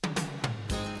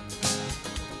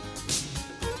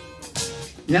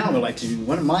Now I'd like to do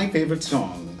one of my favorite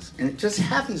songs, and it just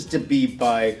happens to be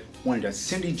by one of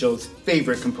Cindy Joe's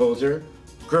favorite composer,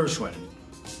 Gershwin.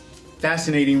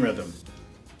 Fascinating Rhythm.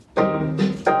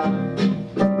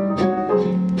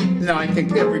 Now I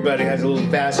think everybody has a little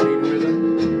fascinating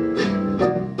rhythm.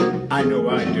 I know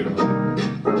I do.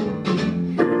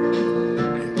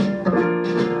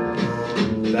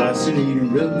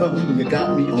 Fascinating rhythm, you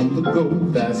got me on the go.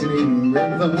 Fascinating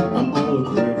rhythm, I'm all a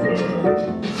quiver.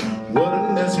 What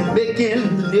a mess you're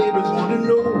making, the neighbors want to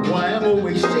know why I'm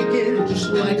always shaking just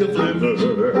like a flivver.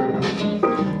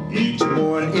 Each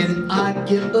morning I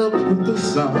get up with the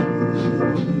sun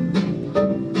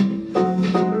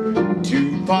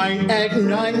to find at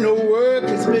night no work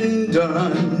has been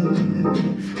done.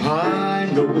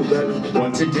 I know that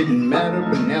once it didn't matter,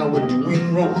 but now we're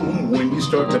doing wrong. When you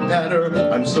start to patter,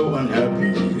 I'm so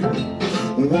unhappy.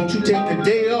 Won't you take a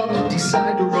day off,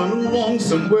 decide to run along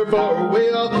somewhere far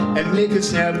away off and make it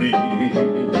snappy?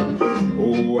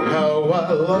 Oh, how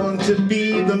I long to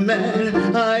be the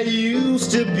man I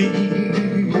used to be.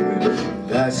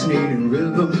 Fascinating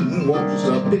rhythm, won't you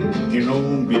stop picking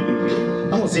on me? I'm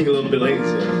gonna sing a little bit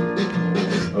later.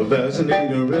 A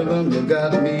fascinating rhythm, you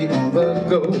got me on the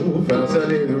go.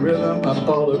 Fascinating rhythm, I'm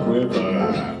all a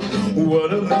quiver.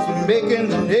 What a mess we're making,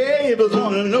 the neighbors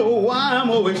wanna know why I'm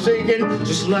always shaking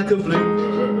just like a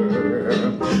flivver.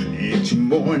 Each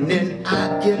morning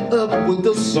I get up with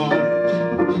a song,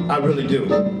 I really do,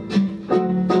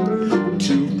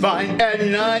 to find at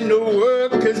night no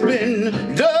work has been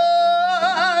done.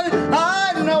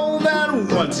 I know that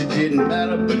once it didn't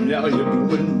matter, but now you're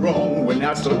doing wrong. When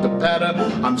I start to patter,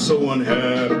 I'm so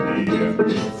unhappy.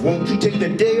 Won't you take the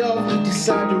day off,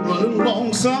 decide to run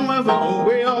along somewhere far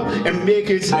away off and make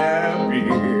it snappy?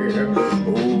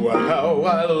 Oh, how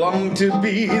I long to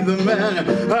be the man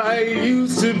I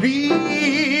used to be.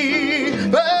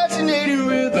 Fascinating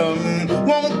rhythm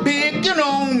won't pick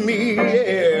on me,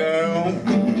 yeah.